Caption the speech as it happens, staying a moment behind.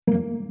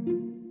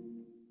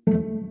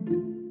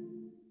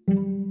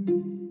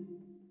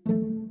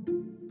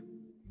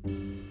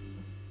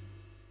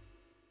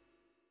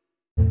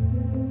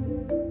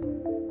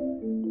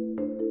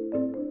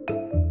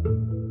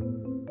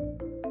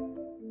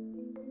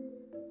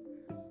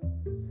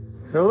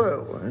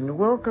Hello, and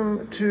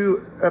welcome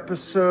to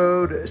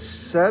episode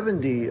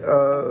 70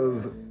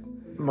 of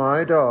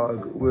My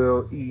Dog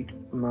Will Eat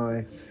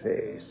My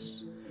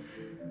Face.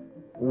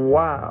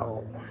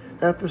 Wow,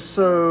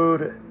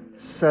 episode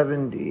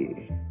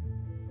 70.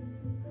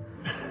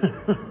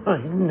 I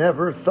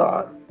never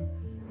thought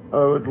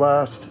I would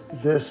last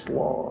this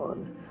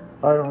long.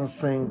 I don't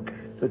think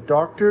the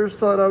doctors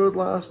thought I would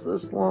last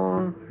this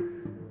long.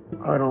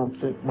 I don't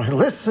think my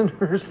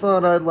listeners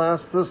thought I'd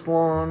last this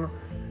long.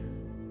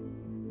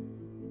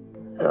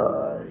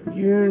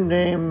 You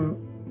name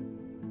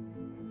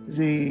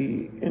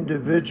the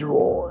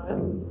individual,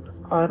 and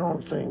I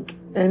don't think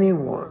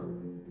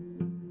anyone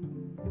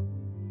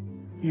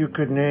you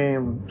could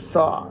name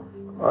thought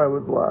I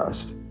would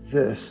last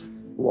this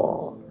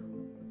long.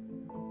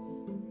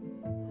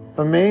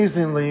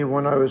 Amazingly,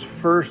 when I was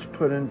first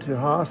put into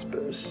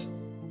hospice,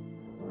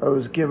 I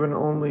was given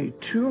only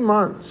 2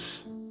 months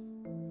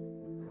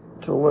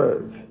to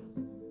live.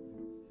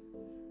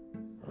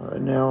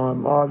 Now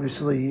I'm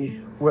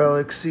obviously well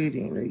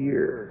exceeding a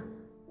year.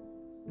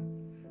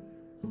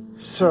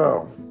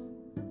 So,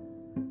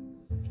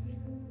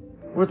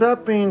 with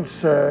that being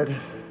said,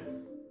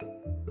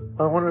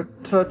 I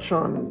want to touch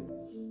on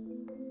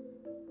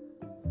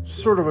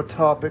sort of a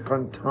topic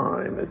on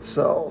time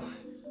itself,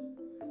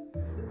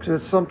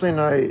 because it's something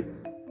I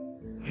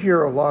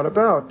hear a lot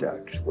about,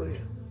 actually.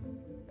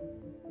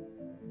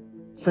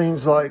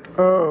 Things like,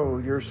 oh,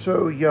 you're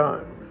so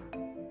young.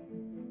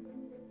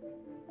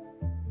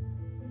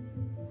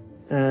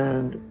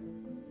 And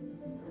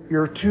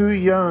you're too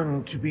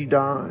young to be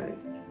dying.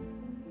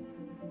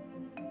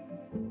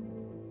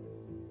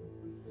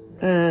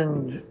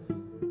 And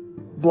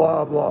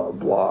blah, blah,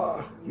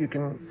 blah. You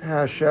can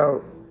hash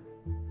out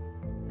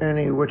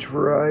any which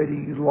variety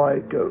you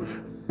like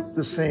of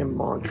the same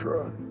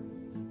mantra.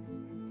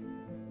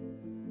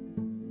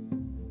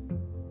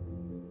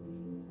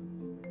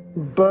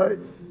 But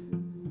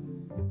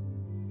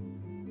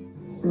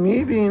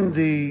me being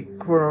the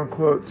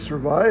quote-unquote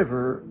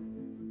survivor,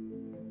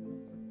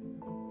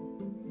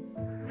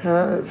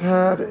 have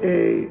had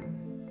a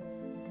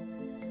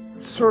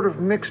sort of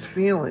mixed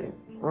feeling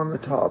on the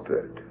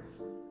topic.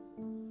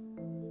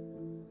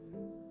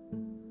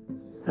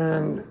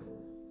 And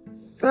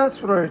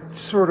that's what I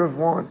sort of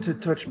want to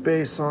touch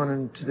base on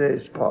in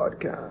today's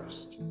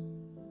podcast.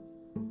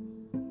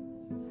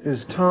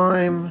 Is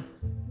time,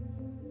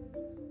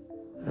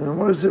 and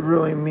what does it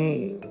really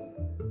mean?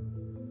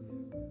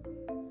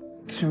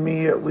 To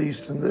me, at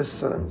least in this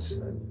sense.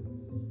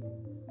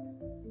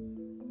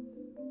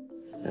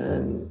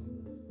 And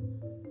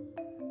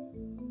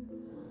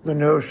the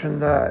notion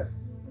that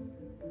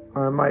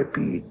I might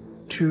be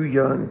too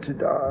young to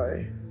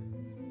die.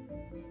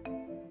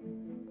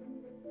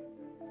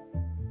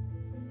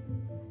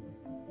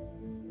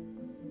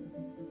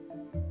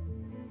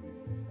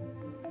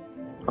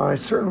 I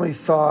certainly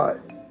thought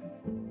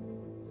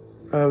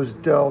I was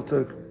dealt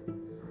a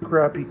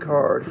crappy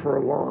card for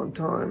a long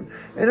time,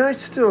 and I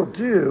still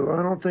do.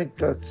 I don't think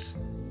that's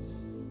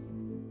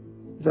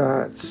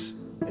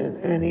in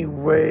any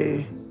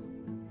way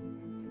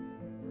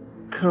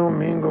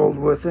commingled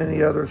with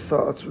any other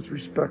thoughts with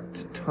respect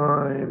to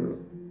time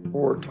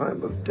or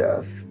time of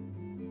death.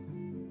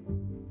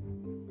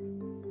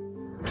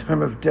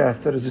 Time of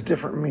death, that has a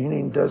different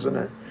meaning, doesn't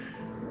it?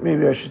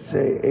 Maybe I should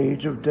say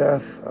age of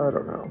death. I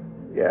don't know.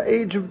 Yeah,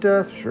 age of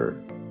death, sure.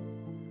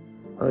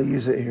 I'll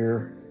use it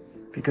here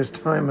because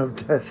time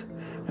of death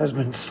has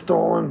been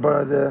stolen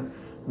by the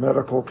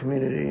medical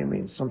community. It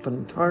means something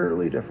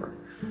entirely different.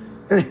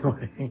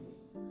 Anyway.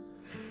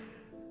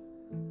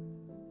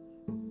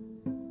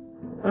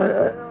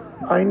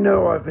 I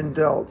know I've been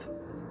dealt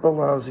a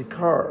lousy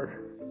card,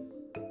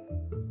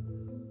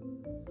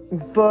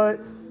 but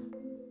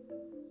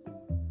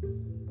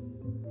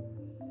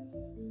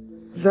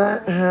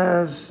that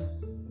has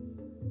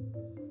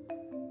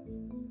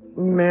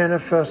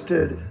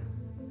manifested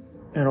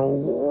in a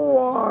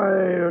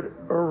wide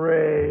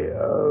array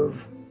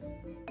of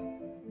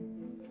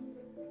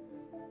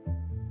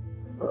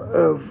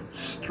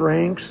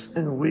strengths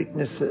and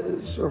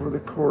weaknesses over the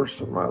course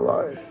of my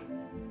life.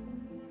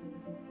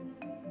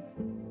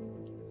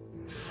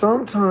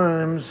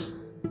 Sometimes,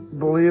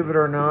 believe it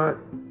or not,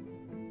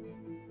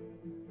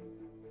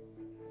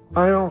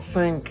 I don't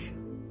think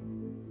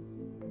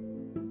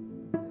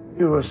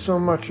it was so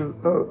much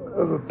of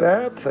a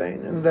bad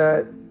thing in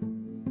that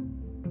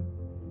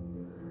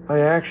I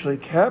actually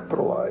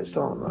capitalized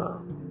on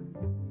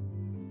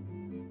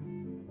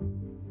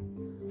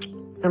that.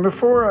 And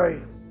before I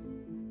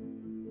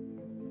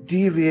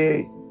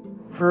deviate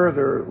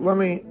further, let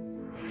me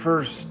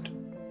first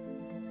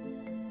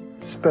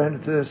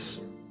spend this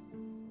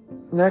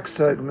next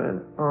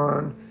segment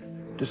on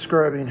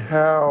describing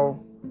how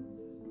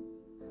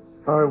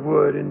I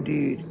would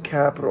indeed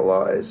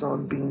capitalize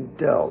on being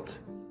dealt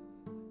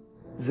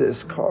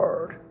this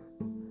card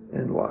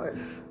in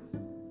life.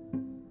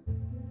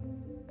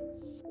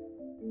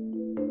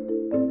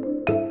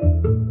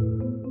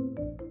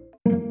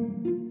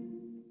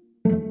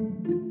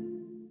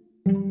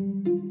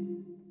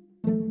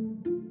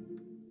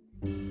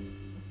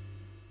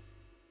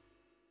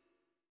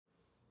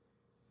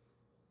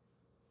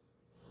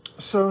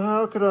 So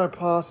how could I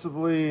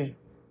possibly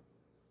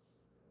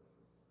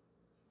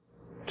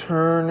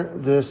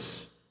turn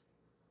this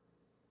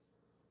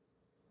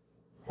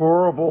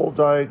horrible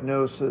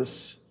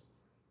diagnosis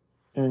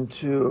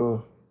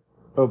into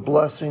a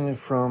blessing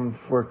from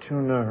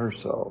Fortuna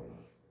herself?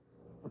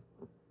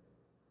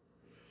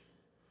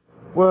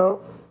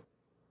 Well,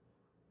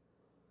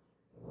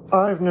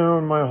 I've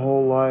known my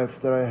whole life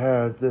that I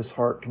had this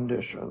heart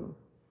condition.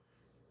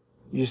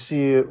 You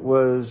see, it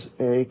was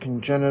a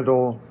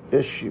congenital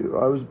issue.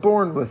 I was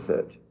born with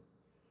it.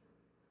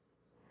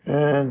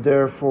 And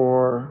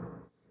therefore,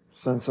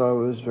 since I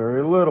was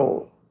very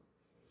little,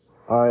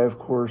 I, of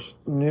course,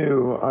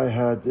 knew I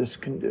had this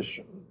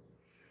condition.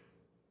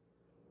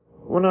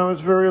 When I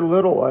was very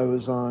little, I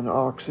was on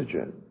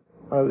oxygen.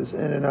 I was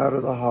in and out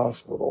of the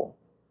hospital.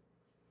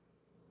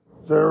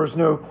 There was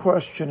no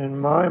question in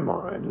my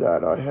mind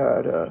that I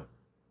had a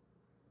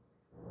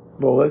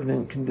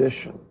malignant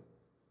condition.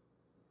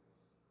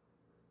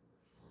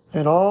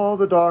 And all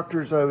the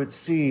doctors I would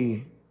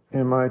see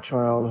in my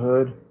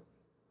childhood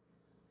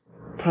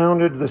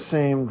pounded the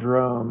same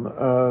drum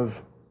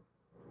of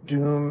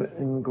doom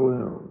and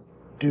gloom,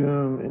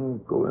 doom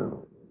and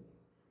gloom,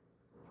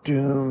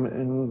 doom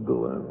and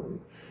gloom.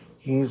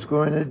 He's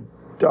going to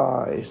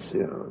die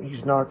soon.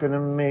 He's not going to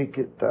make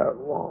it that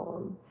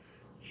long.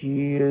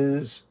 He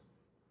is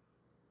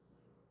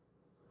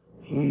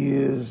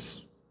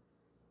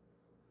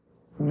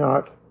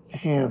not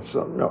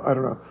handsome. No, I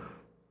don't know.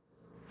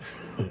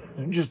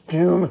 Just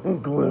doom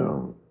and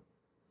gloom.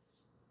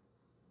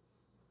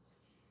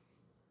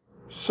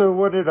 So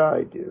what did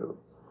I do?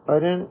 I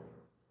didn't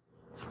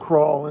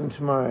crawl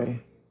into my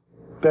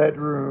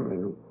bedroom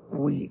and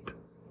weep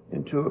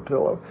into a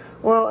pillow.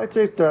 Well, I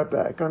take that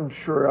back. I'm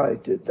sure I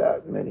did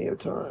that many a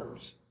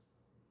times.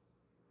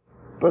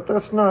 But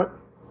that's not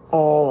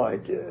all I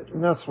did,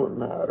 and that's what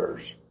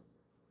matters.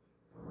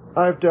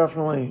 I've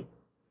definitely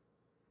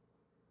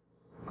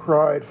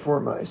cried for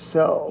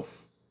myself,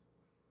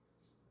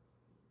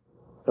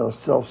 though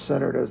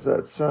self-centered as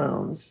that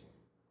sounds.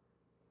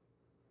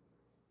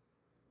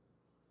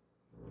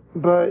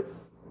 But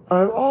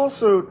I've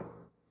also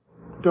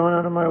gone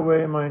out of my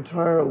way my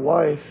entire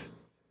life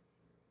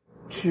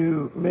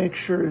to make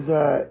sure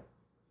that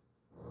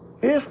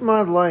if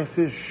my life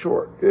is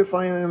short, if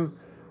I am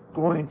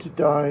going to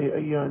die a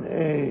young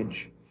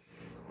age,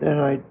 then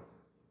I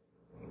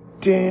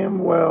damn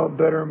well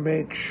better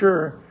make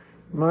sure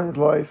my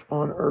life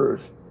on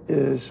earth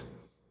is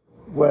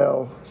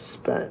well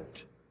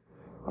spent.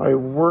 I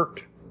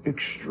worked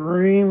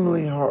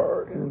extremely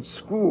hard in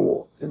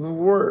school, in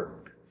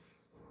work.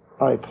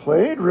 I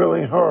played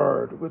really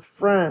hard with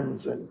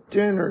friends and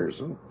dinners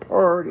and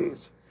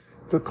parties,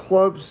 the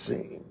club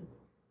scene,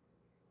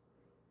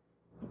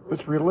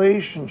 with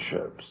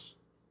relationships.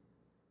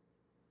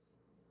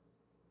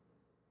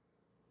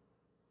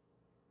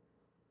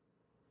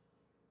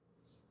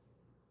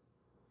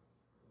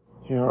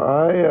 You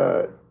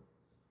know,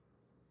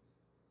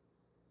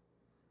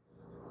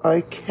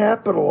 I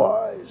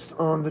capitalized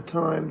on the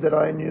time that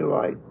I knew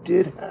I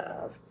did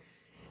have.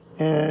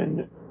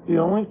 And the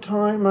only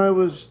time I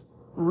was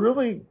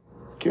really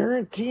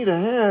guaranteed to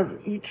have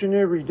each and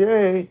every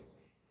day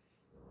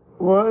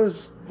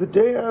was the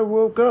day I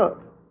woke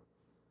up.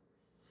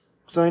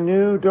 Because I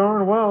knew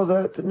darn well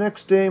that the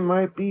next day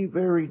might be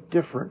very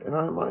different and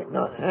I might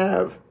not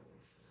have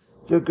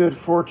the good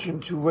fortune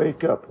to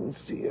wake up and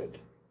see it.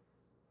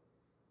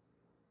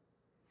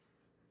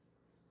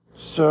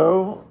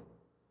 So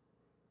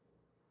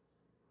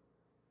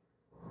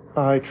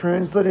I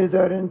translated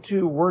that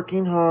into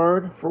working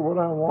hard for what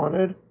I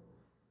wanted,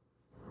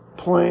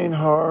 playing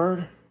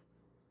hard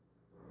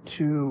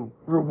to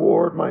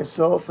reward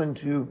myself and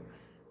to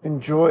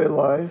enjoy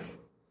life.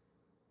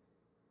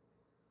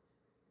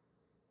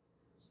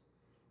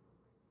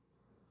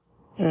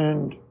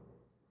 And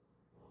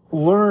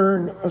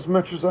learn as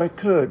much as I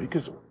could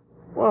because,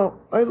 well,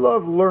 I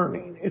love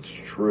learning. It's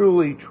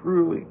truly,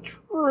 truly,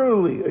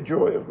 truly a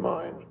joy of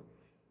mine.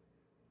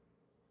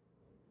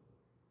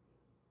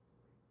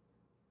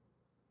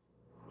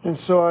 And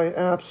so I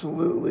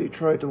absolutely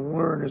tried to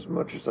learn as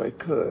much as I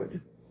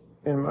could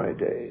in my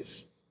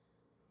days.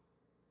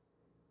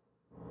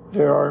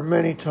 There are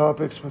many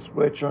topics with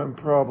which I'm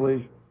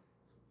probably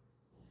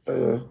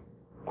a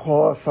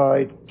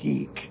qualified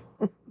geek.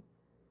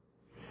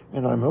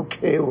 And I'm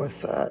okay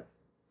with that.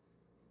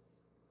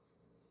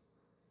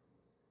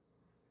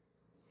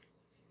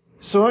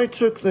 So I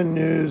took the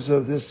news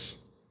of this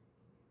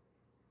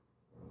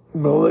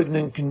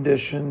malignant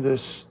condition,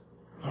 this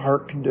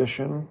heart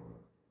condition,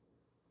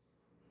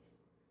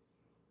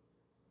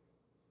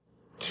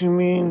 to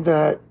mean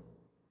that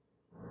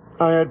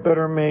I had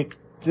better make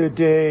the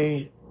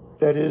day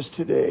that is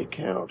today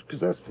count,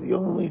 because that's the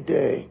only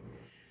day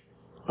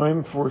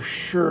I'm for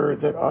sure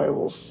that I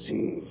will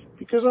see,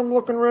 because I'm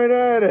looking right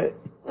at it.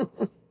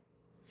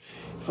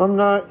 If I'm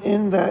not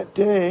in that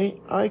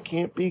day, I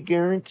can't be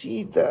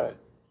guaranteed that.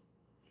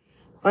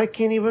 I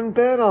can't even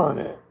bet on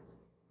it.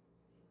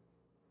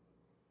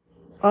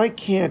 I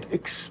can't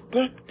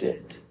expect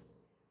it.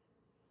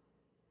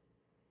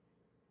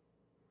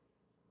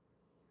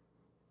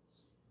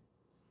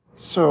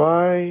 So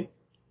I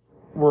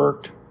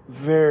worked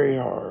very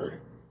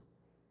hard.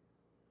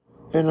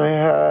 And I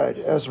had,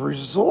 as a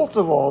result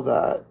of all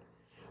that,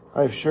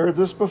 I've shared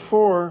this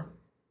before,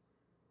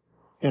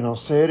 and I'll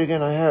say it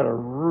again, I had a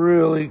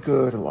really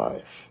good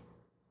life.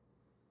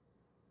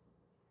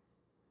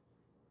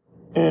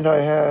 And I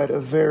had a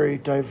very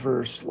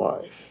diverse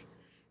life.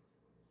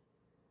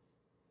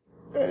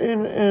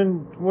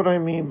 And what I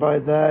mean by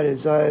that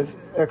is I've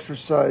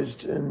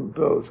exercised in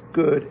both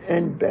good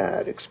and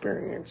bad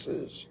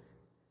experiences.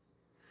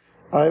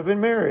 I've been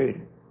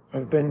married.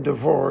 I've been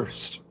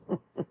divorced.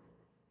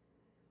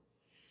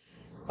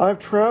 I've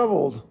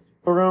traveled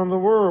around the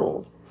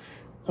world.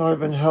 I've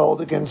been held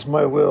against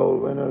my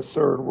will in a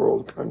third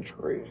world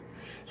country.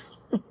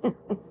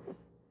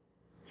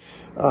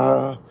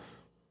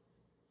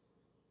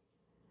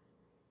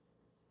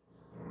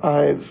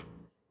 I've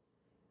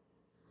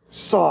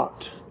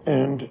sought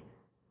and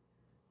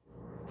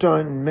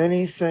done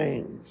many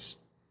things,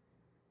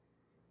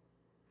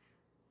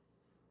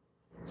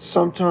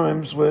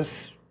 sometimes with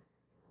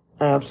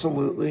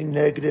absolutely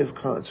negative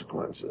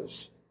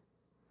consequences.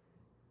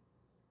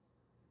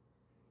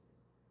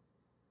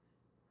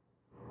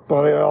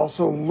 But I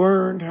also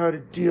learned how to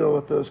deal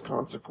with those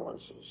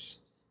consequences.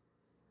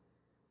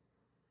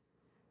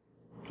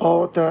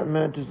 All what that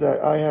meant is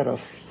that I had a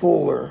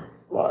fuller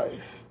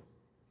life.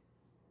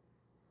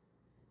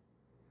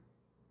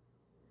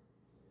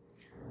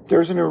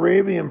 There's an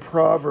Arabian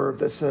proverb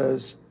that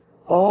says,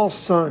 all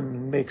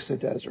sun makes a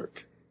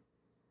desert.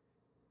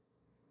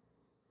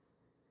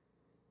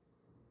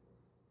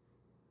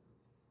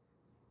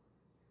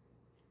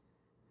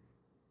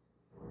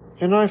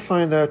 And I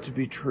find that to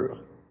be true.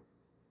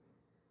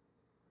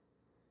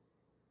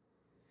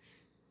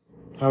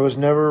 I was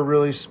never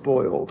really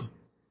spoiled.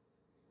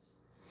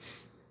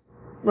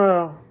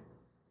 Well,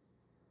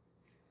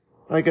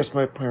 I guess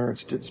my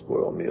parents did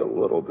spoil me a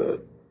little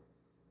bit.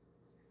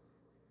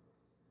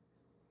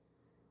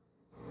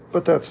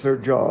 But that's their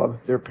job,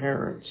 they're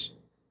parents.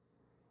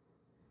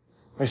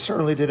 I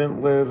certainly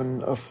didn't live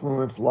an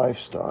affluent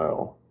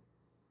lifestyle.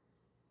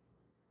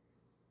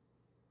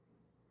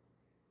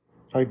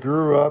 I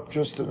grew up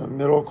just in a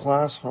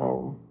middle-class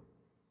home.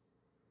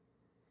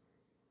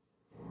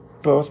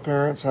 Both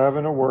parents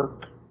having to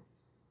work.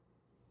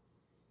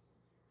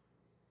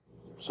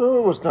 So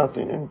it was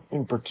nothing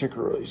in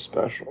particularly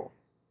special.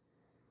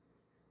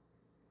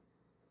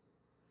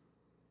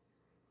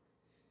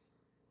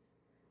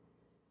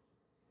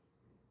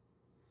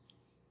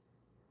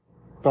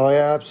 But I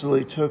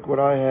absolutely took what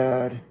I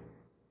had,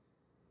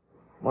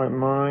 my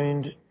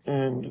mind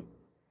and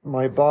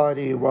my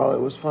body while it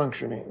was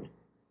functioning,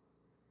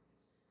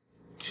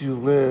 to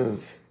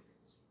live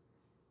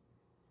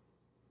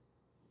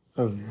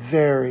a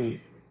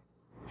very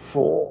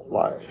full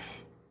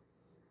life.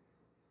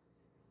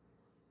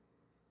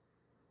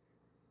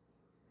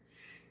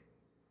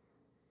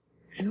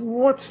 And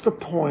what's the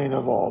point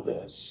of all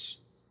this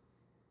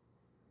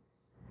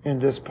in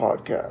this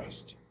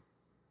podcast?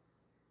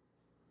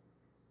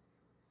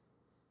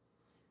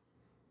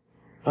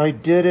 I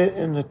did it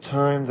in the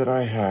time that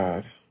I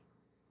had.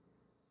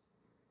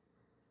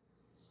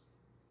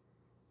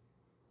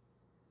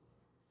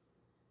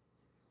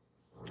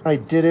 I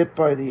did it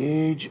by the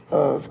age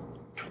of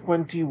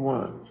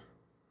 21.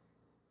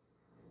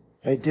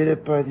 I did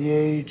it by the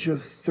age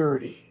of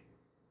 30.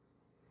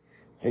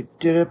 I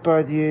did it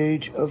by the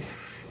age of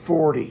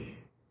 40.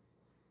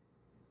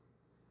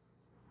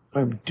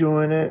 I'm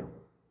doing it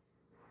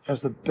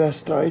as the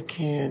best I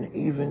can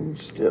even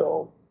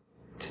still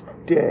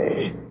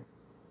today.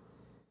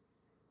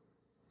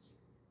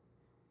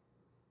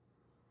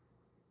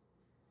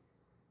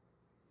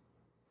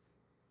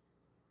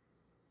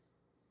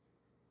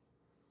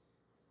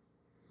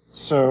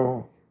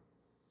 So,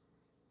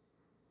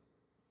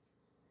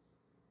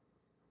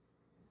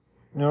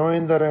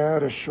 knowing that I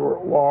had a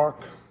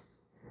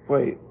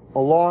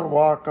long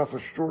walk off a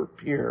short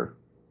pier,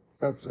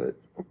 that's it,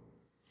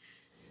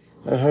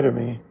 ahead of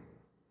me,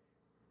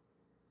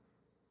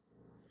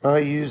 I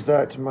used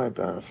that to my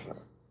benefit.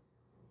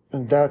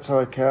 And that's how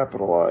I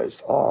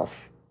capitalized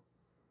off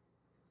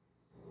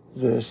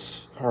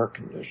this heart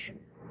condition.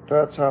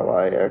 That's how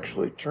I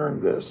actually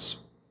turned this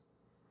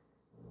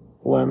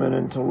lemon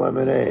into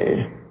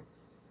lemonade.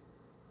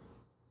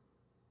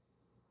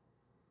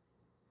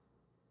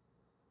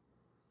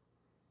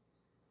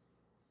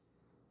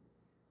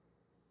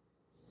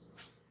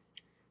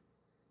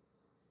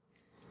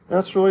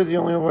 That's really the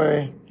only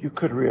way you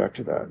could react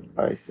to that,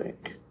 I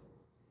think.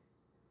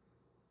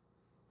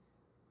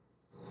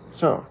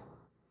 So,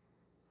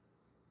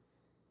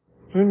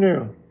 who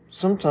knew?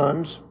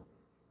 Sometimes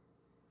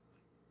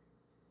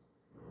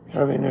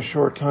having a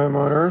short time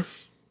on earth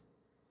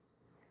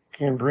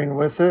can bring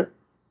with it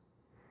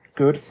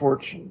good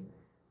fortune.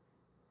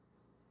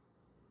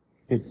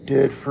 It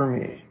did for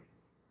me.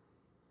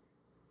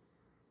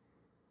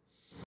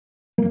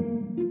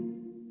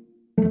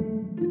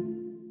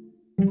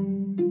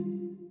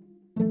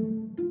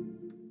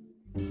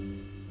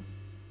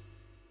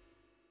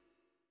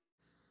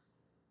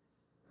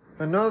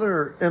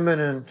 another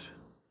imminent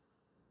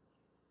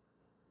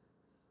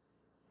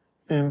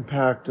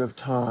impact of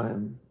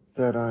time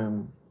that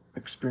I'm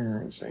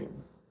experiencing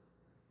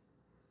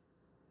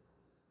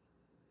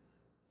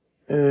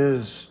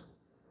is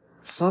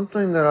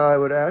something that I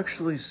would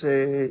actually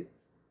say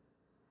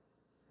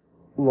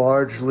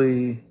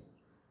largely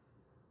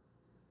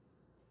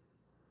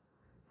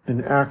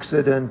an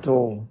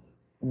accidental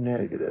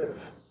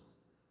negative.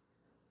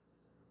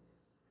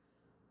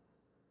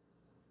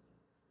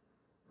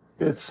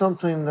 It's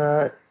something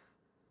that,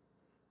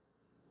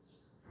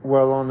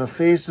 well, on the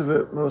face of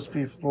it, most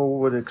people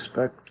would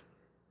expect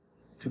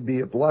to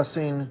be a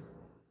blessing.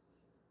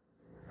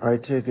 I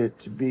take it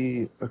to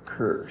be a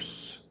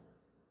curse.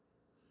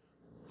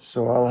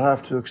 So I'll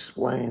have to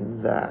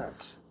explain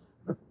that.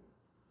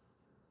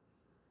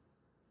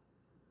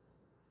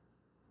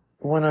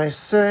 When I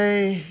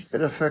say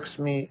it affects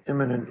me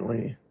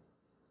imminently,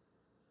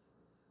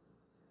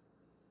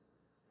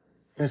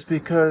 it's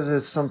because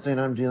it's something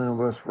I'm dealing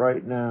with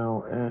right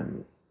now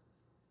in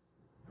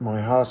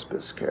my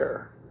hospice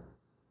care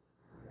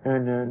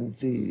and in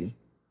the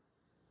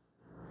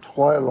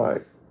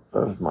twilight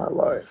of my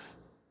life.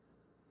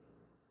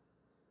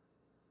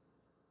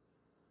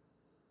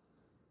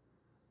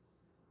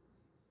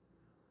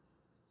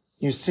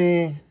 You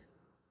see,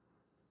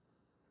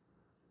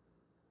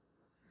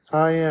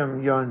 I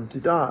am young to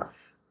die.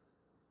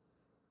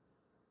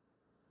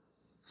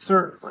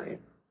 Certainly.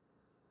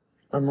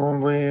 I'm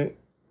only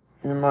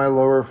in my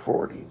lower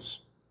 40s.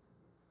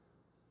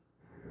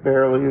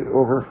 Barely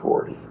over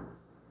 40.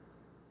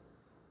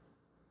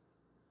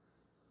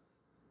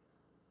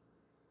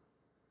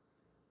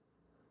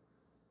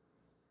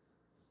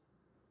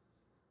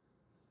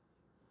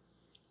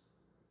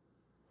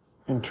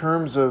 In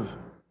terms of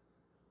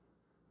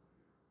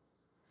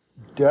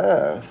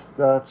death,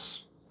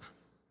 that's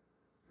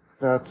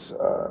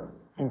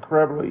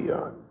incredibly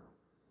young.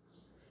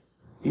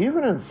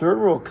 Even in third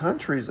world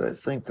countries, I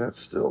think that's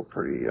still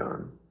pretty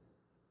young.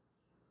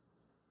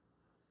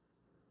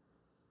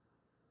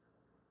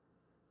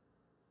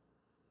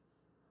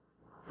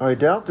 I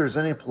doubt there's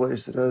any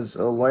place that has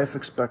a life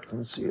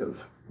expectancy of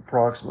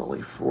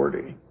approximately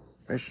 40.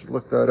 I should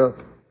look that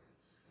up.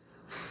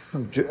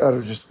 Out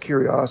of just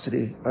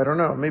curiosity. I don't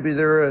know. Maybe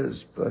there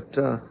is, but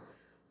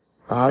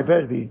I bet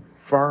it'd be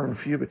far and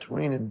few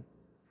between and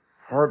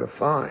hard to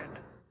find.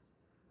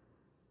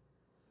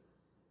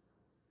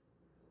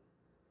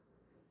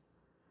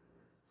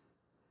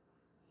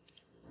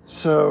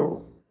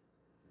 So,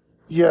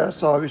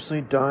 yes, obviously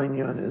dying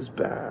young is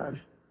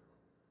bad.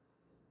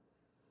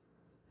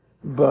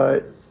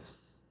 But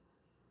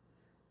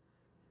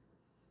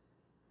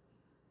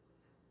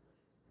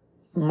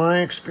my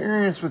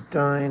experience with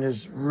dying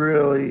is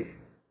really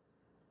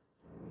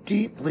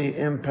deeply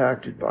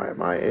impacted by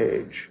my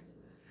age.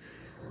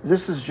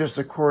 This is just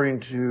according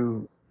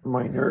to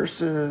my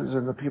nurses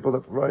and the people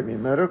that provide me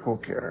medical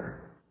care.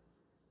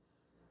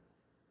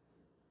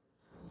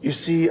 You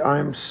see,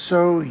 I'm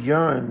so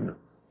young,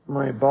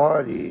 my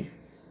body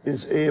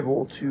is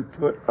able to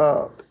put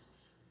up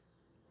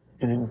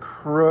an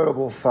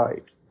incredible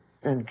fight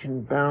and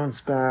can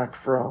bounce back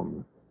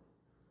from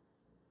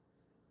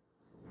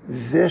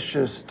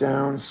vicious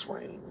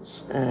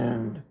downswings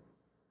and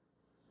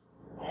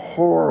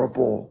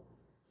horrible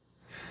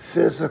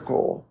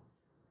physical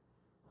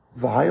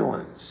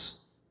violence.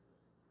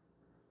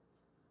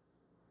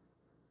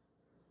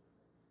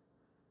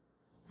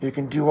 You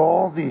can do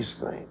all these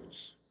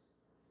things.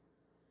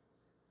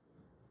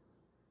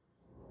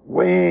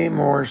 Way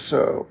more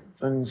so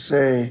than,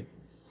 say,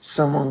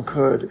 someone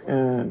could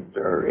in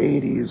their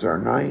 80s or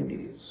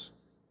 90s.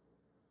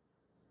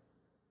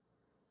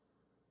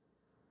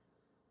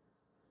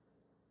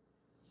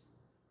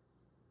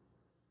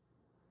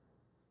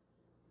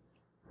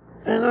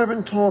 And I've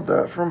been told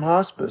that from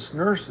hospice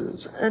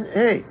nurses. And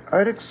hey,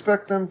 I'd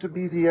expect them to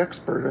be the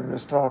expert in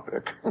this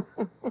topic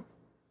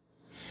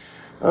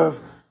of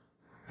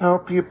how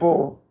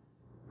people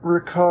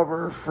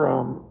recover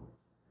from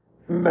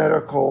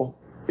medical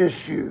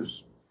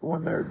issues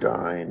when they're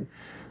dying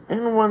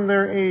and when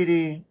they're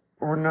 80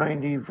 or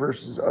 90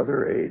 versus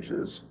other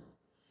ages.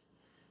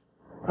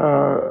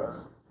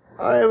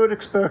 I would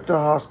expect a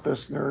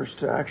hospice nurse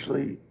to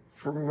actually,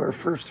 from their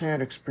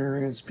first-hand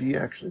experience, be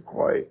actually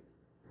quite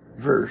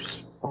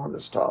versed on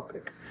this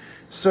topic.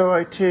 So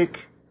I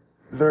take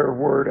their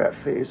word at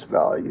face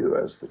value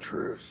as the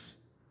truth.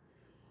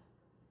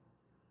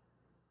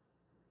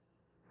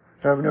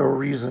 I have no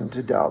reason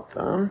to doubt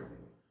them.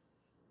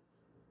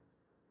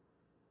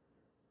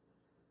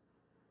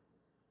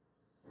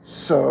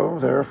 So,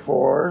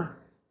 therefore,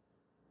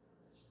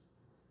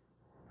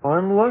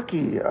 I'm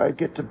lucky I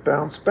get to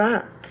bounce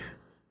back.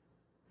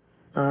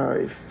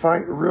 I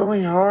fight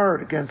really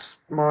hard against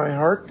my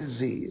heart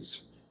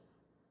disease.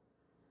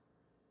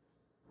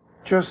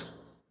 Just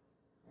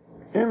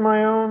in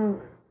my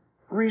own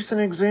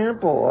recent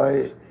example,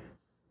 I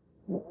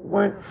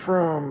went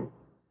from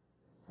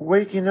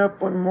waking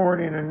up one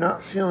morning and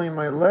not feeling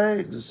my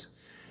legs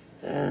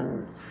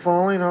and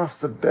falling off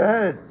the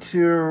bed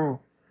to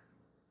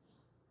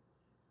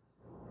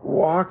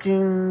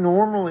walking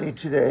normally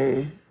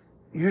today.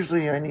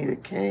 Usually I need a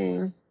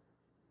cane,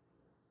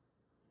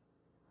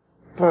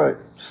 but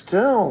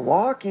still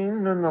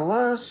walking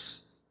nonetheless.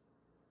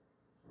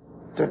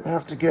 Didn't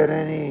have to get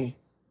any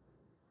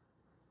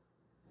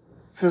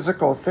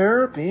physical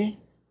therapy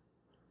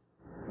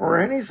or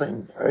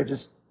anything. I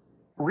just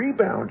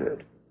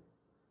rebounded.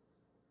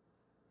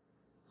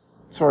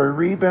 So I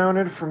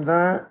rebounded from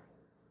that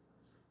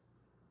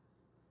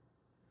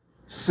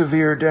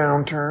severe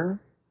downturn.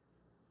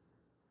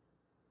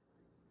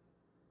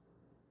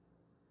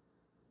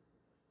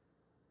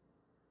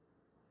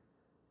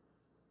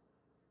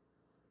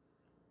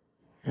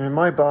 And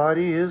my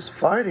body is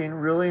fighting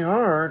really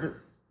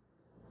hard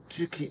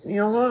to keep me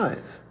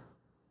alive.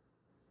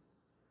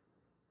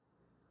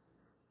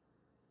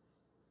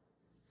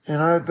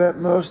 And I bet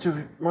most of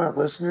my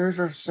listeners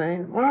are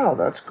saying, wow,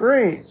 that's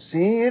great.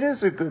 See, it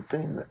is a good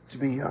thing to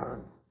be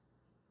young.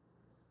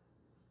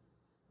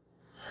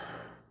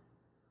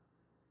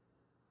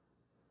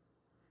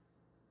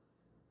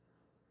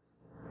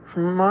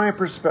 From my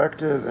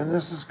perspective, and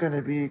this is going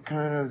to be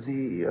kind of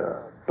the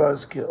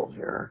buzzkill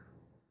here.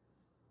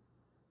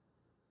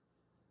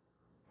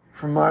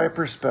 From my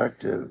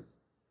perspective,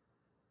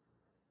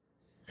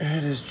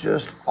 it is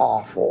just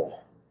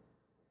awful.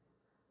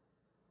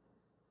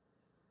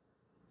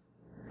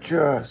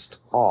 Just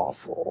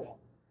awful.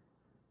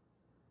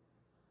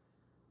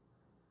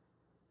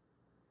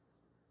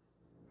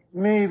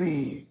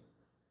 Maybe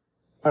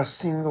a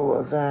single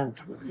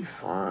event would be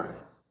fine.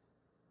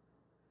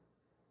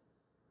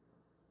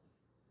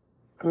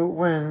 But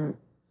when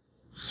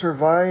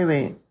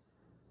surviving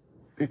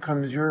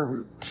becomes your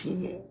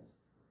routine,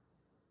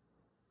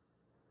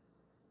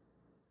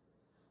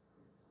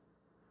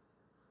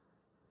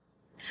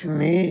 to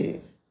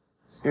me,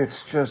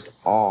 it's just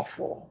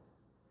awful.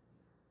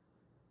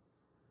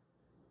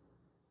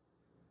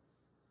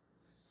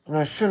 And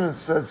I shouldn't have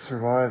said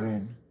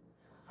surviving.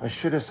 I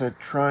should have said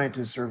trying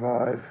to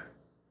survive.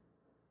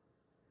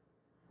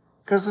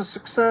 Because the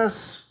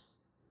success,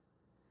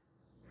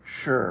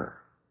 sure,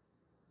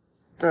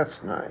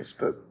 that's nice,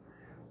 but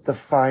the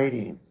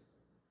fighting,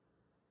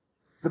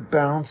 the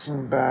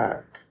bouncing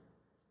back,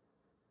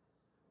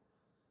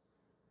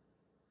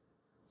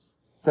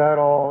 that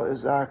all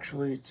is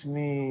actually, to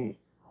me,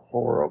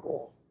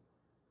 horrible.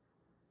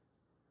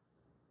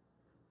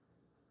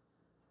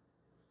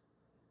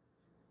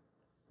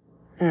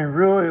 And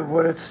really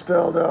what it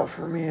spelled out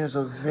for me is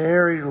a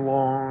very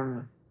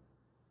long,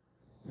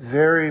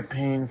 very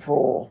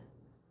painful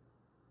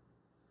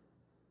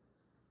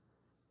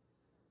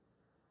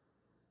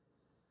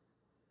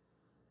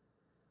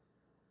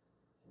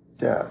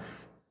death.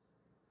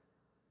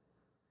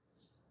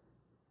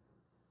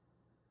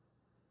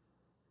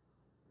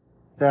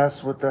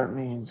 That's what that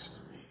means to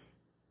me.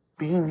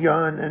 Being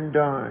young and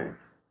dying.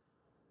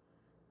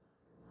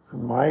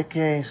 In my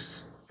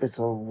case, it's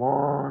a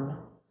long,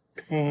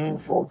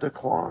 painful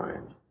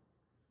decline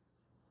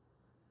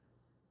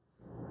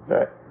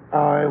that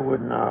I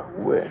would not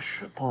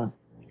wish upon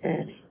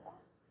anyone.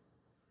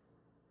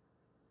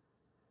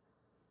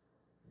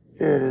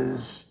 It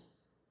is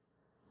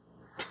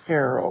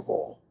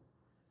terrible.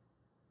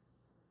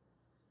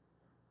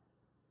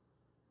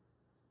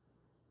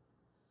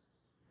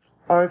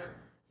 I've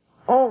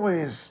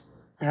always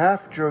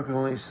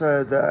half-jokingly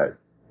said that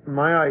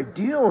my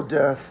ideal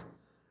death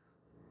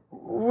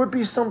would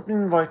be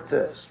something like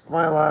this.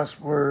 My last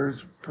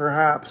words,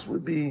 perhaps,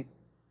 would be,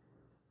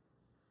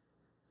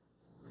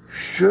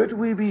 should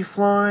we be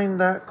flying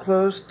that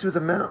close to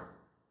the mountain?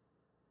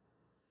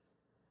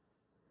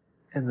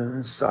 And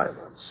then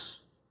silence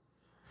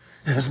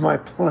as my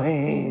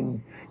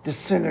plane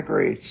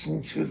disintegrates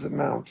into the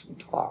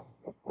mountaintop.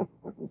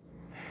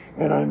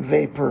 And I'm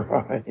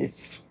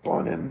vaporized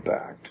upon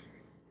impact.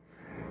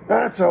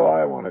 That's how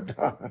I want to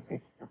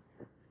die.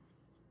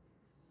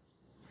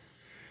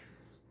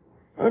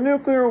 A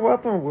nuclear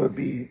weapon would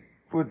be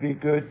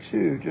good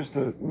too. Just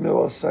a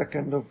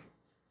millisecond of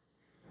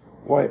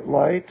white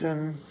light,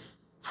 and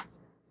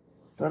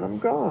then I'm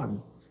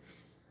gone.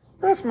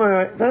 That's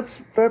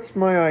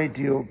my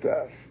ideal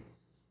death.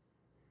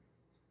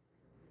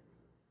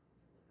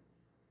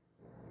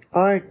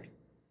 I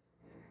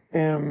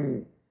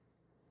am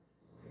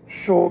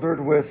shouldered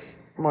with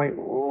my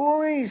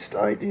least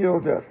ideal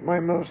death, my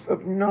most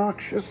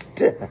obnoxious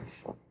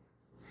death,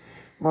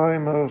 my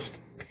most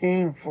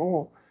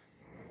painful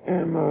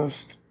and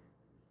most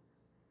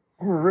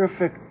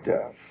horrific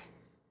death,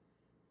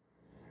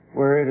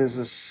 where it is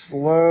a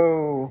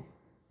slow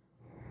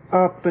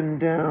up and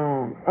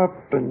down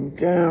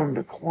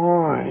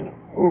decline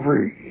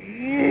over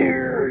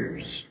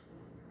years.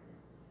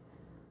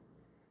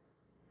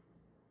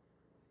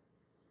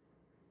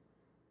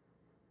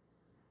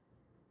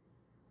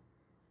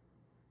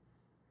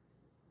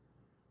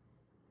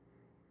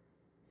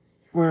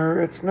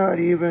 Where it's not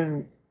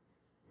even,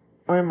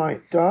 I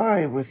might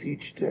die with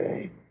each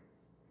day.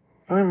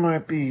 I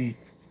might be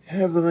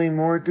heavily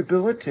more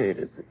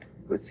debilitated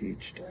with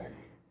each day.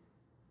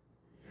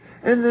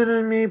 And then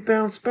I may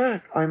bounce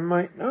back. I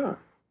might not.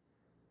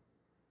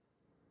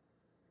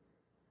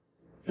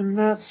 And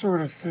that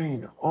sort of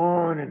thing,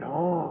 on and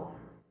on.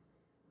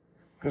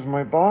 Because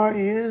my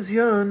body is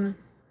young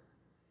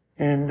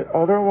and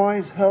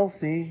otherwise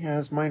healthy,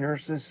 as my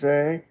nurses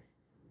say.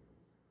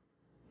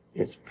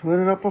 It's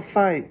putting up a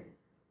fight.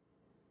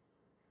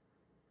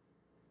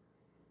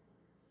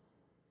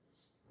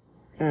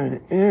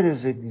 And it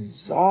is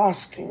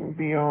exhausting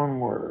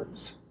beyond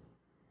words.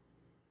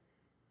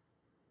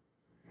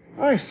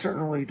 I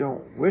certainly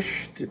don't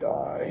wish to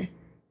die.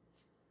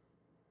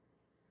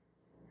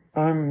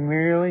 I'm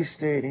merely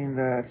stating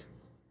that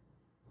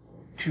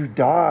to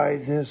die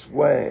this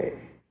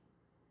way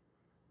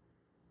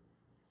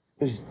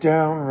is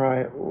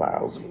downright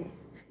lousy.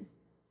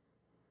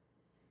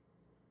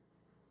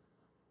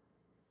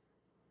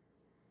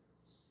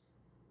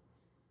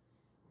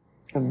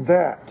 And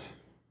that,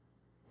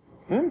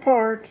 in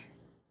part,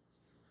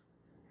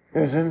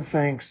 is in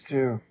thanks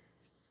to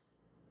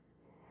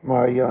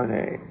my young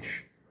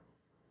age.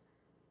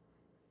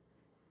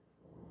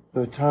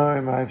 The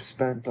time I've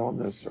spent on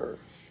this earth.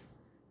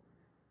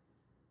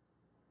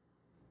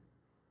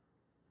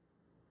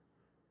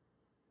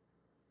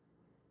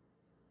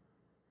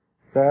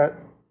 That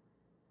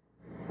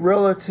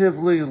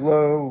relatively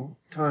low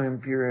time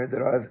period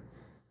that I've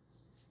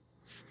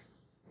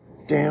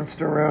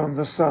danced around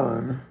the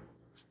sun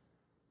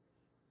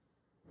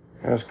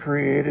has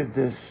created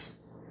this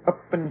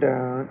up and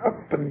down,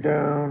 up and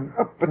down,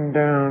 up and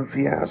down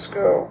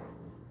fiasco.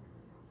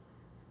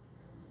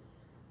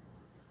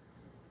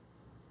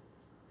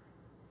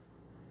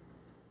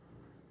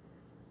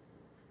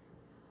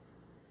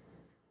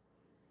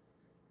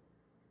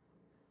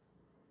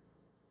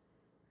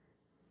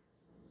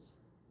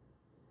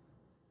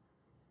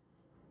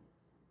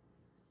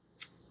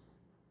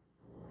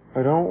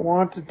 I don't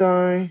want to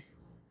die,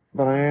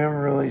 but I am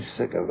really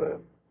sick of it.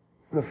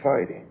 The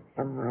fighting.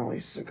 I'm really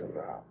sick of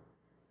that.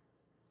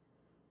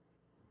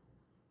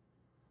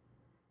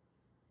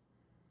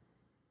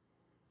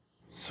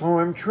 So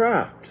I'm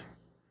trapped.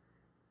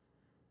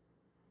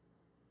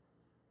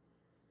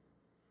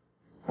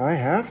 I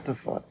have to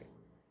fight.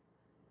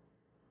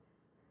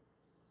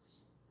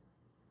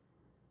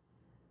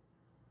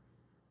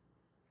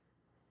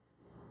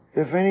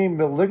 If any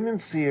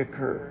malignancy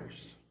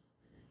occurs,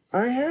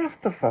 I have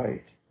to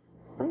fight.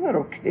 I'm not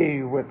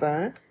okay with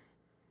that.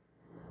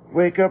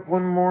 Wake up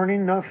one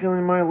morning not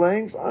feeling my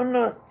legs. I'm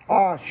not,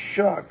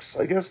 shucks,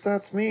 I guess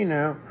that's me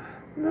now.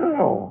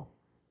 No.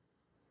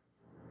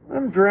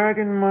 I'm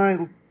dragging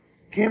my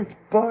gimped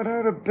butt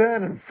out of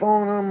bed and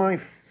falling on my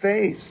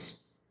face,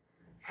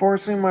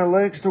 forcing my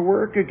legs to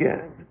work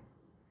again.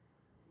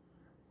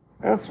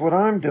 That's what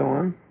I'm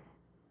doing.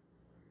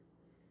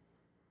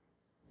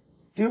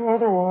 Do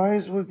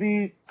otherwise would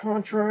be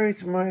contrary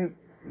to my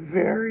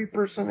very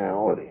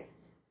personality.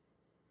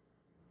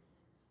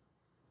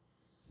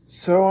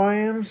 So I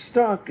am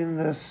stuck in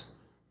this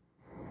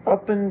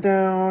up and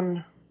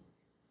down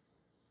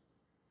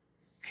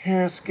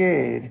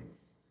cascade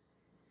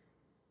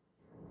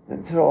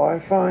until I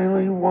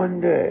finally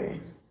one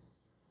day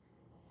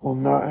will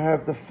not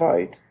have the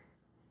fight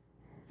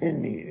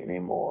in me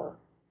anymore.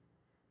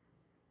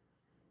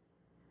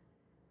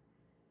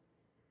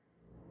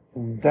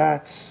 And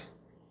that's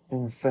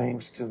in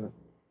thanks to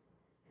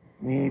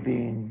me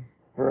being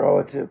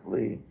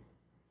relatively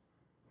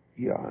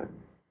young.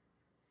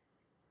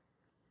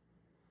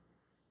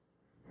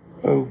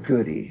 Oh,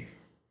 goody.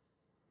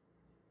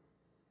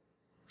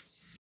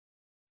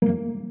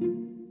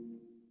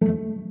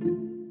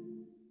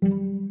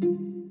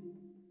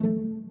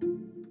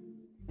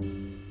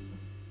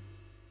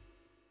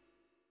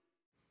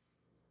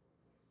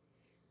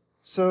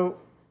 So,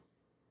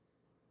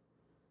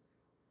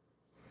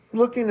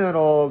 looking at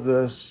all of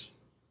this,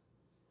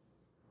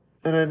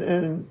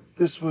 and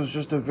this was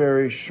just a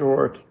very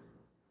short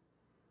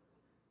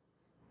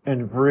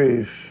and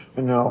brief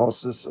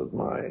analysis of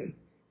my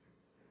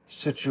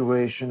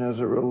situation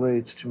as it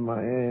relates to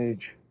my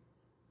age.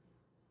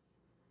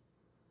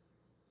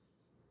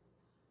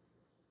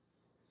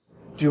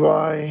 Do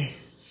I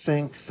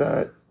think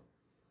that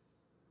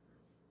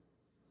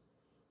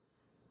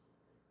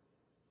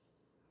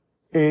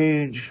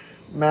age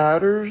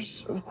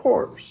matters? Of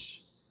course.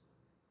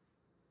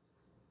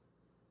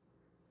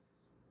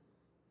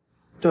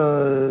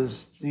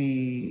 Does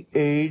the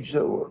age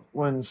that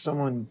when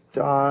someone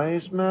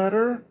dies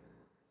matter?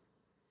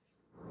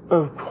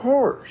 Of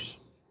course.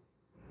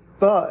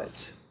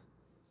 But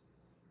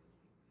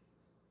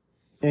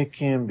it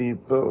can be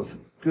both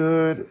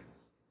good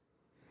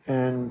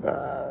and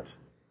bad.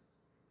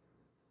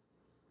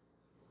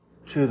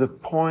 To the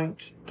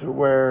point to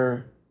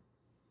where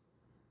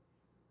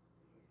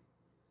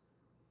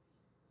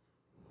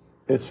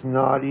it's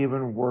not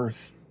even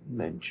worth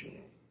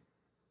mentioning.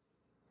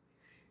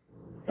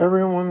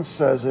 Everyone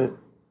says it.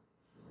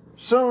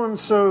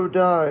 So-and-so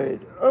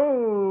died.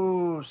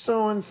 Oh,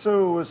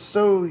 so-and-so was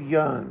so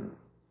young.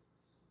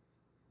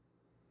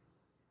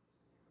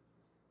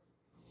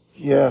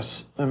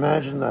 Yes,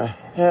 imagine the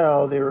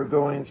hell they were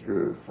going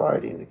through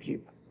fighting to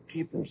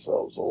keep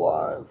themselves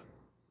alive.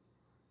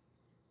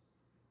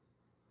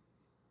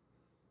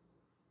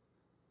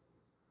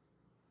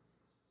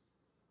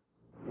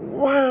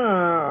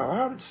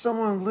 would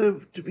someone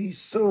live to be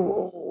so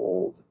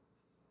old?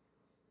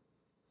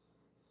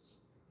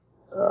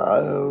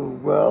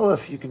 Well,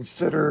 if you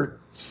consider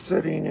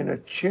sitting in a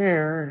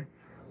chair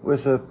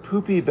with a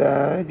poopy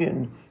bag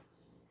and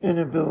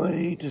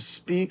inability to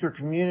speak or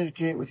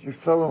communicate with your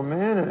fellow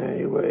man in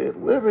any way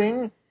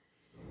living,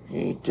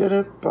 he did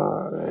it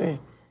by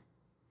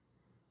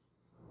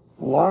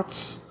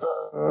lots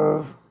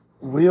of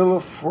Wheel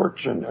of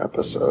Fortune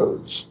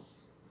episodes.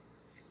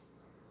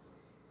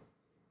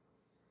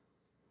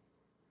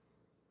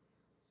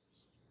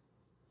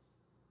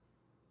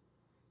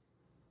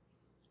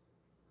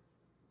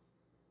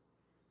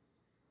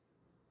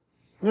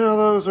 Now,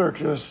 those are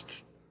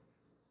just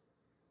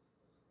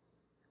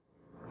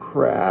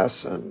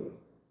crass and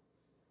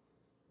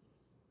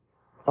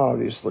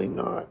obviously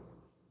not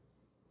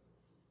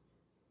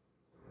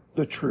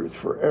the truth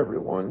for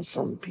everyone.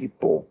 Some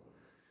people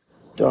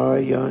die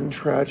young,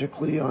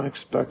 tragically,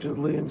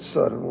 unexpectedly, and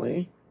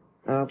suddenly.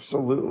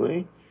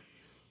 Absolutely.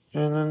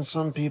 And then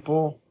some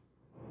people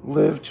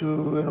live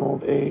to an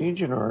old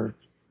age and are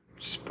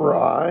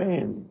spry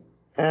and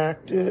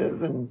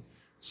active and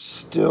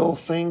still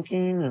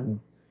thinking and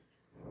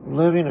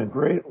living a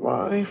great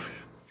life.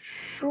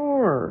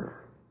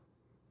 Sure.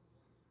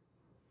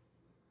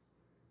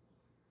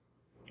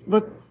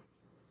 But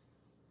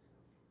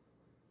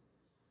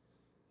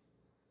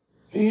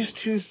these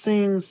two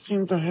things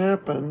seem to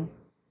happen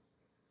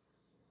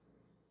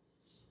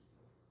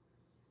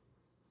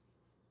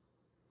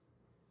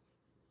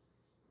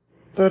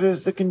that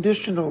is, the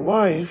condition of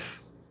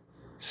life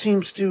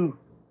seems to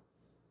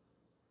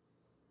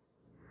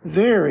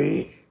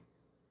vary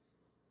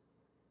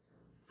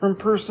from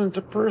person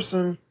to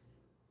person,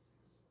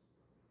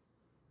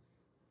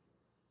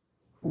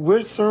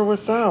 with or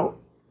without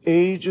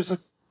age as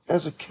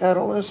a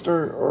catalyst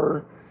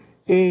or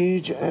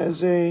age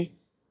as a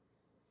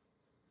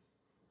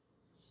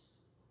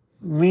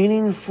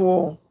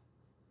meaningful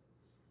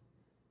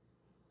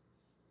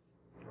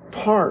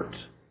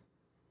part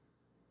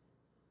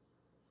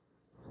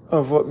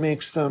of what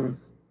makes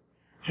them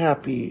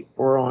happy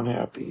or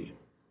unhappy.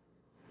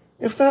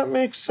 If that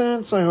makes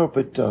sense, I hope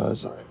it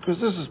does, because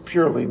this is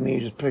purely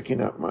me just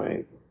picking up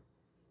my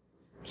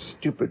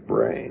stupid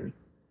brain.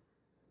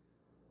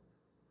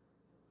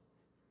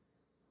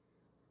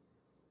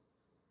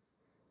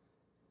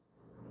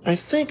 I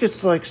think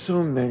it's like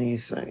so many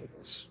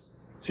things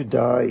to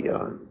die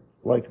young,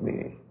 like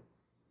me.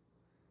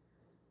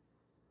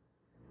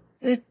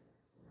 It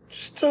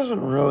just doesn't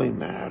really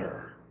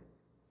matter.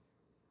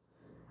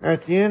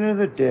 At the end of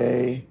the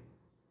day,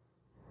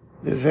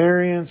 the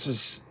variance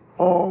is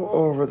all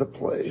over the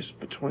place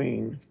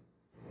between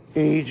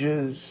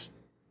ages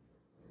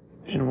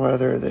and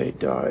whether they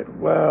died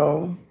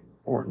well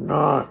or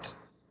not.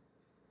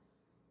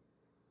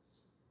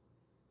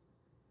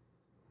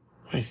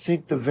 I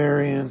think the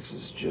variance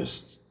is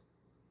just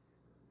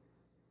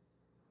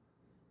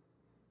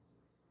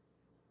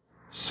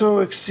so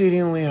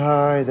exceedingly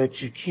high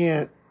that you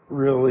can't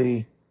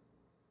really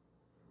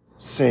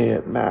say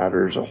it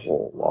matters a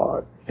whole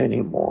lot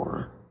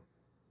anymore.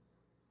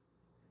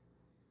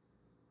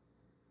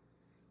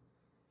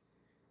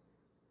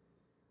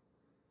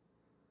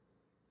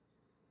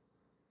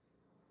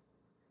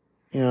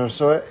 You know,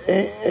 so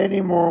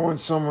anymore when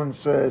someone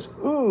says,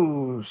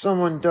 ooh,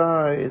 someone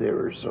died, they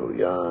were so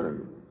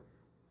young.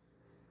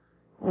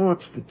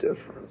 What's the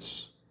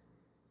difference?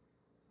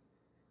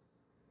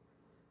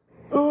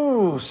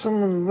 Ooh,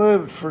 someone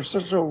lived for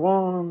such a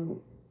long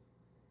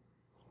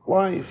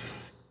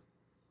life.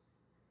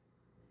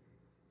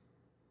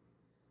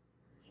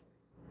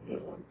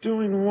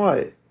 Doing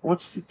what?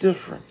 What's the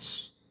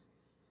difference?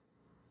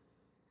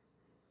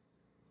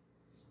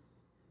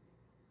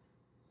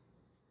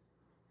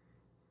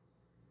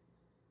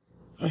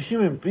 A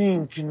human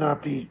being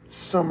cannot be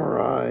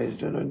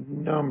summarized in a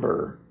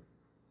number,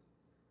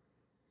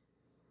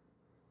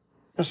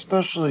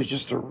 especially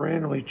just a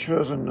randomly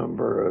chosen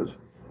number,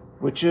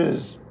 which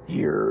is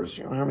years.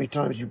 You know, how many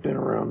times you've been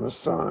around the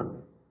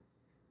sun.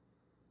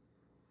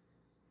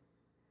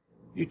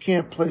 You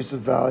can't place a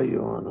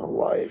value on a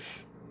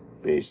life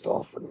based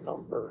off a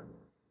number.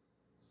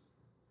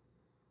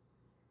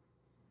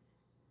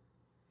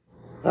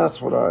 That's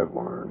what I've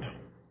learned.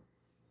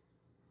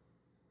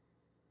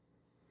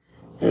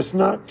 It's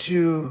not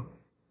too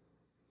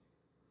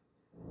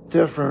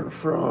different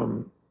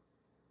from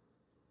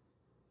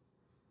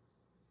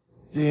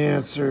the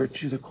answer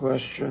to the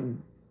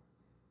question,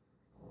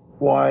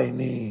 why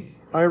me?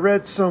 I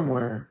read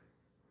somewhere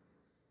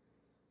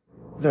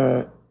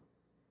that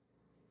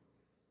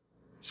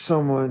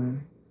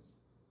someone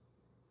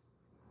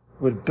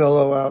would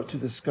bellow out to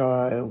the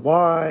sky,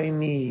 why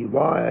me?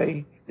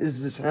 Why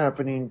is this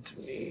happening to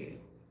me?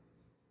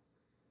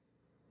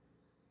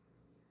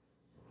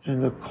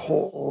 And the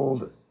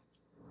cold,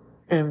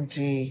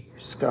 empty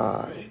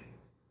sky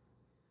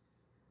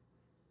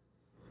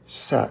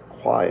sat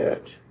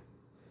quiet,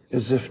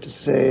 as if to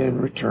say in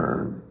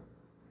return,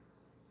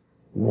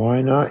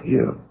 why not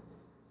you?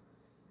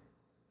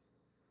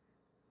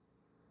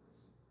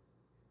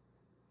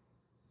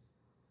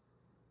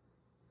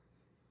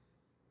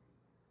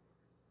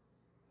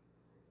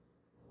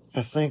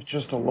 I think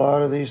just a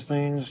lot of these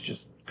things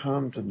just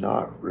come to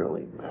not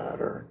really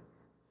matter.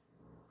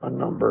 A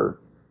number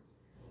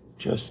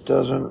just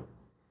doesn't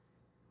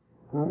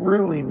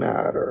really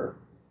matter.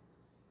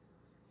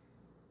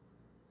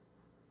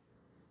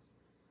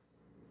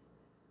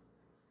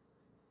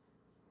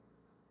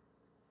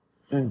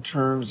 In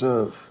terms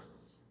of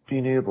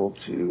being able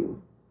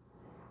to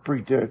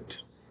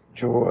predict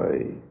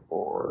joy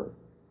or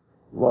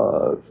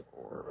love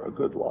or a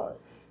good life.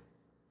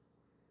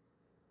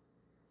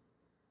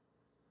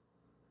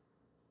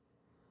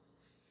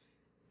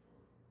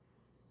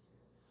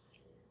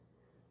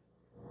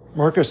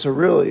 Marcus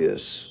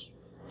Aurelius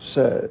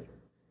said,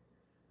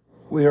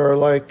 "We are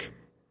like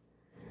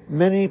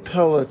many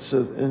pellets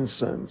of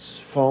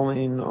incense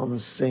falling on the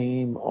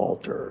same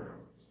altar.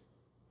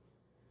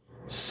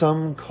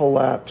 Some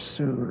collapse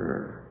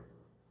sooner,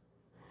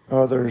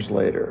 others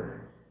later,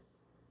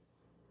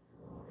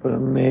 but it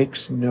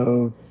makes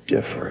no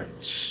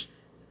difference."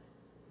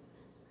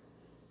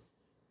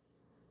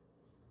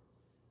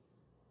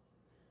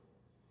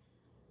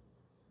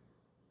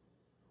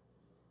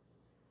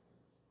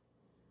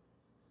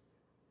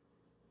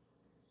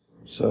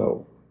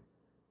 So,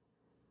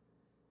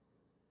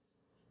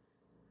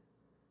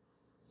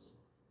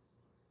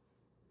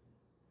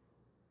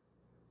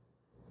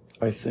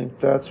 I think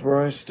that's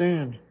where I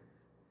stand.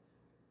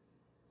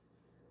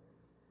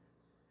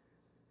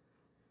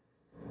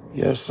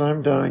 Yes,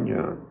 I'm dying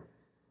young.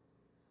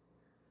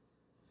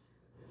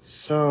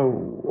 So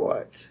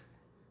what?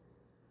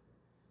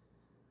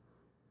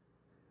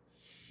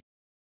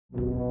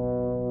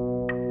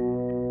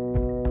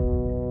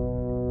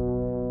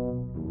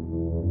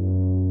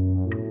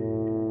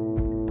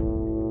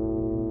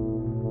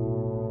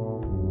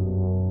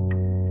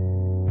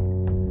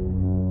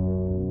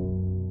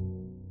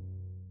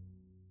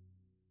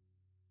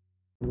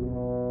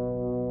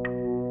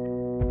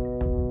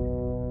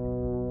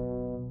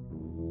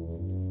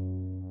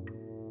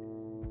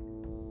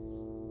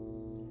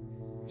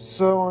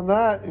 So on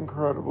that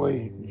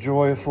incredibly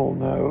joyful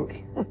note,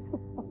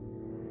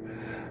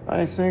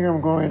 I think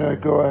I'm going to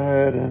go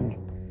ahead and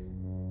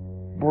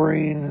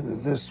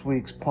bring this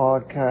week's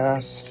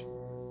podcast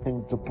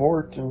into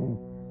port and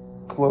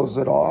close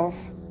it off.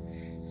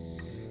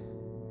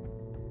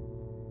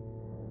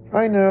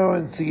 I know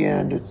at the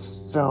end it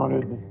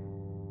sounded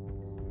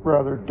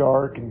rather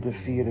dark and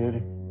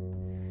defeated,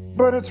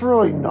 but it's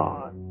really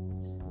not.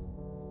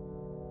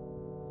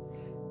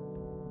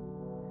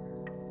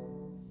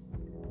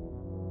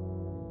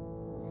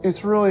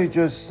 It's really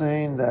just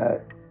saying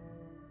that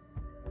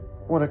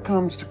when it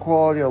comes to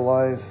quality of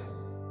life,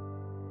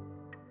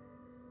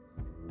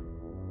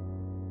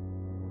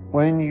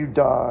 when you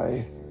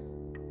die,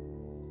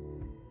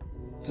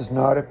 does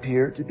not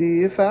appear to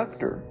be a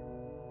factor.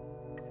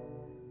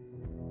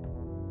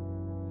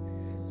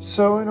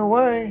 So in a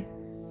way,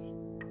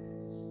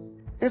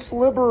 it's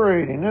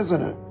liberating,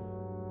 isn't it?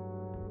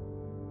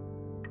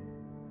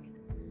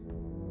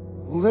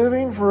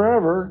 Living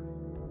forever,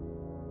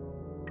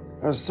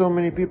 as so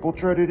many people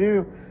try to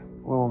do,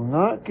 will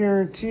not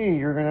guarantee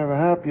you're going to have a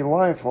happy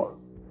life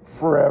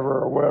forever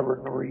or whatever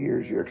number of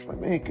years you actually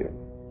make it.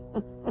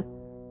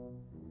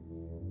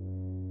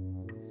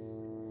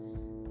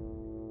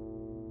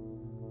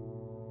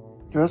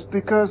 Just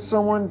because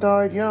someone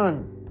died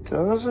young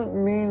doesn't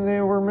mean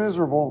they were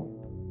miserable.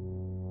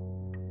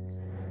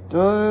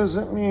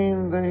 Doesn't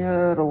mean they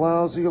had a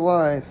lousy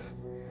life.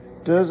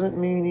 Doesn't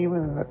mean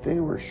even that they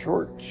were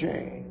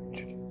shortchanged.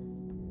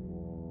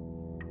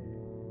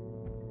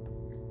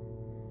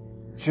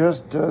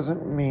 Just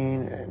doesn't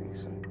mean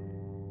anything.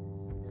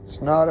 It's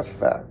not a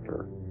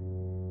factor.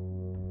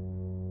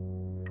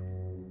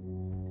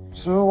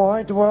 So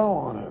why dwell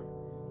on it?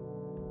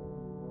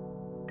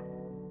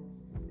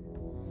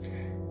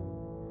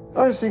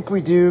 I think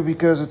we do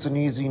because it's an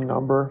easy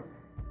number.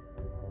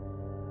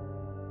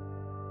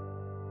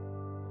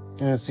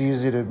 And it's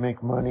easy to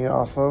make money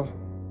off of.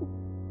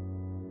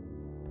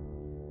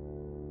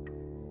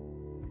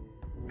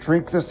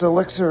 Drink this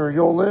elixir,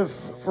 you'll live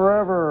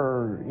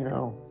forever. You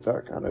know,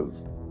 that kind of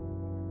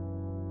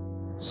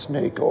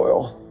snake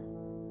oil.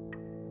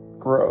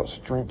 Gross,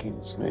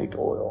 drinking snake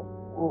oil.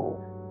 Ooh.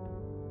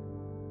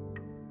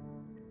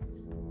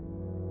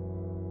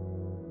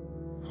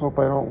 Hope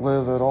I don't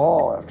live at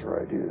all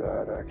after I do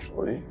that,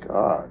 actually.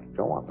 God,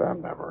 don't want that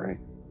memory.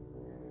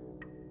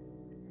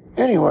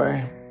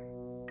 Anyway.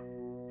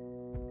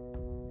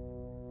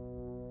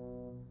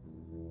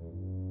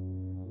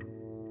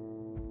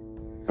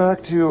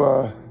 Back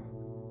to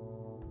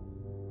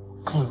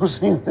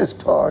closing this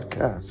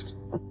podcast.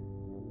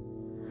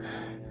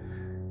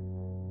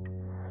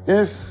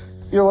 If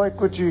you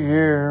like what you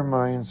hear,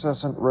 my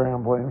incessant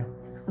rambling,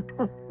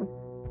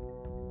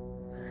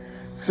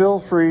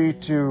 feel free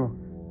to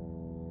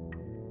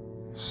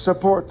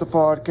support the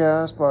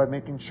podcast by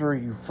making sure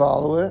you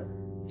follow it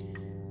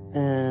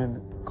and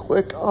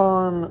click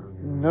on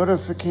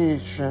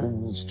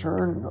notifications,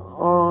 turn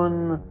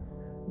on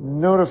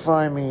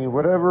notify me,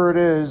 whatever it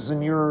is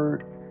in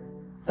your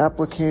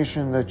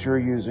application that you're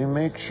using.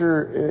 Make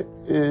sure it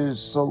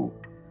is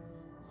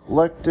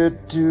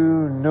selected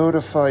to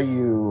notify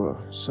you,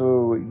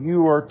 so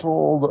you are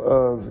told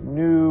of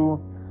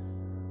new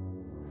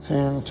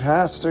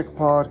fantastic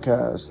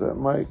podcasts that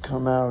might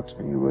come out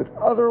and you would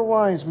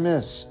otherwise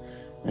miss,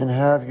 and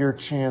have your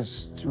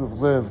chance to have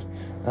lived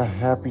a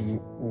happy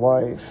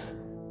life.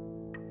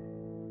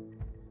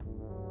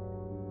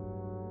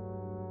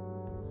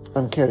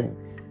 I'm kidding.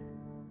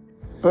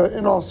 But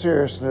in all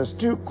seriousness,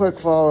 do click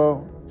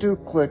follow, do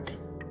click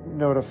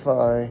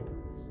notify.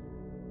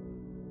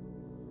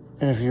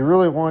 And if you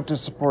really want to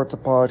support the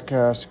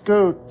podcast,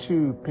 go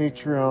to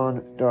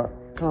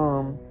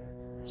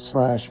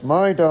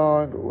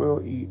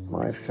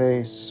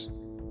patreon.com/mydogwilleeatmyface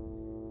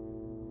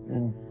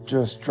and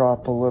just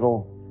drop a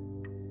little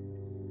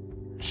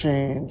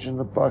change in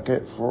the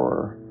bucket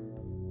for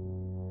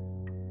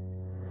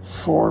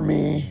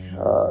me.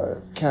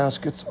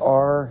 Caskets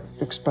are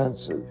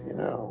expensive, you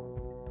know.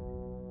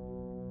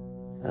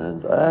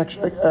 And I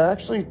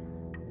actually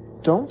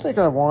don't think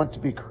I want to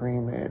be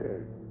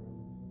cremated.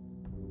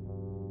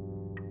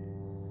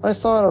 I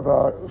thought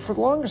about it. For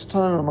the longest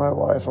time in my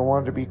life, I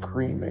wanted to be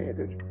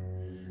cremated.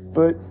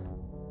 But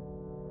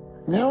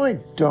now I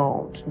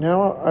don't.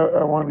 Now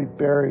I want to be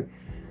buried,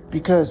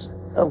 because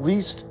at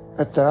least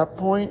at that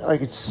point, I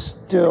could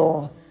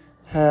still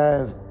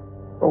have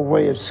a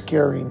way of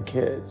scaring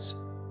kids.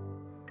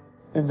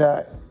 And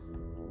that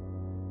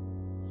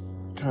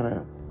kind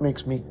of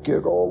makes me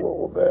giggle a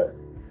little bit.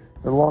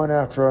 And long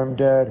after I'm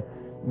dead,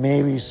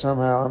 maybe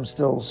somehow I'm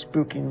still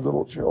spooking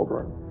little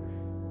children.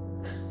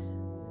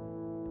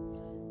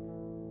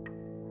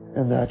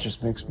 And that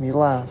just makes me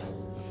laugh.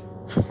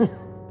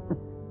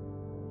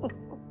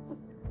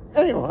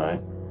 Anyway,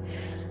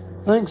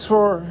 thanks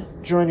for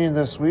joining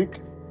this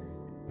week.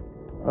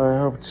 I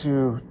hope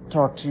to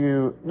talk to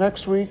you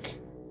next week.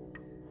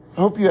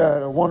 I hope you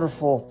had a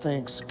wonderful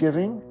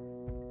Thanksgiving.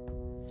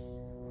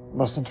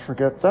 Mustn't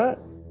forget that.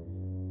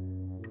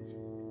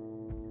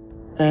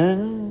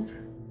 And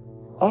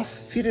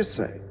auf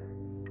Wiedersehen.